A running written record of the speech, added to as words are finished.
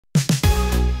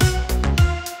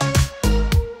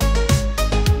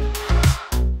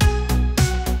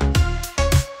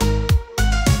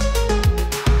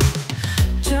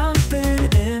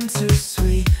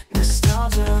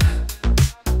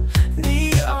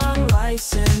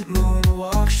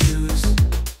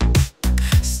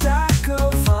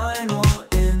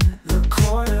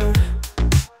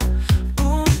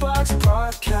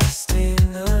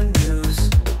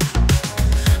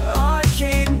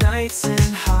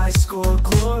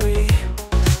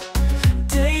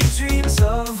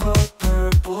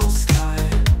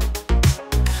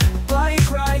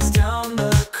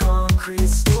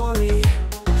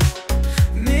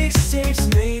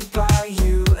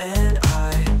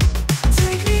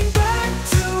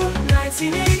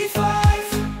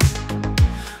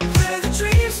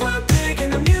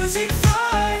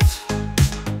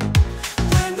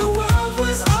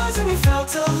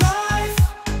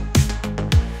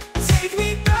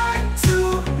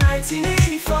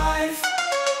1985.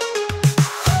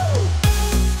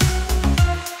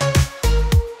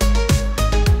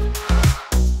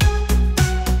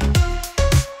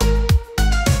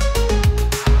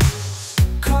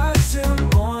 Cartoon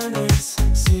mornings,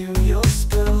 cereal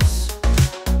spills,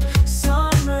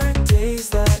 summer days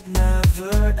that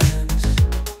never end,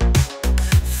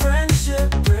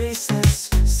 friendship bracelets,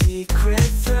 secret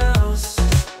thrills,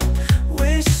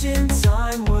 wishing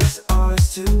time was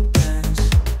ours to bend.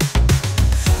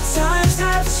 Times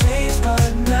have changed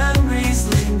but memories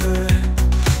linger,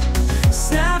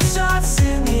 snapshots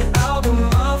in the album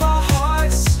of our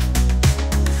hearts.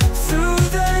 Through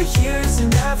the years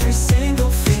and every single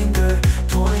finger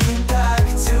pointing back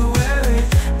to where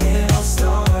it all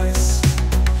starts.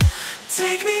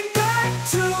 Take me back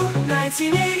to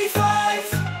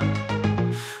 1985,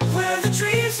 where the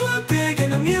dreams were big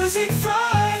and the music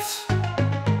thrived,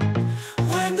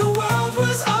 when the world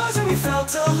was ours and we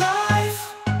felt alive.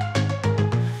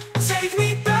 Take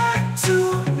me back to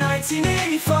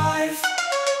 1985.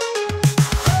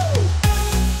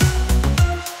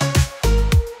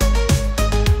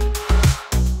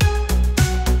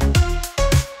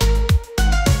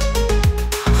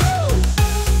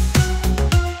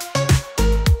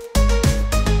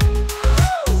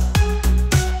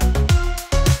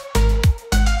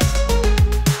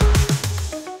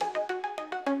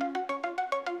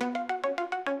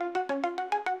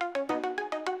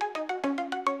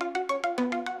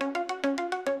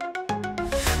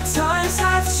 Times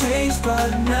have changed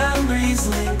but memories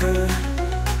linger,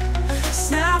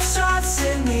 snapshots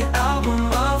in the album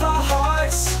of our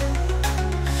hearts.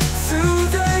 Through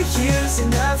the years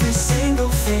and every single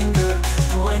finger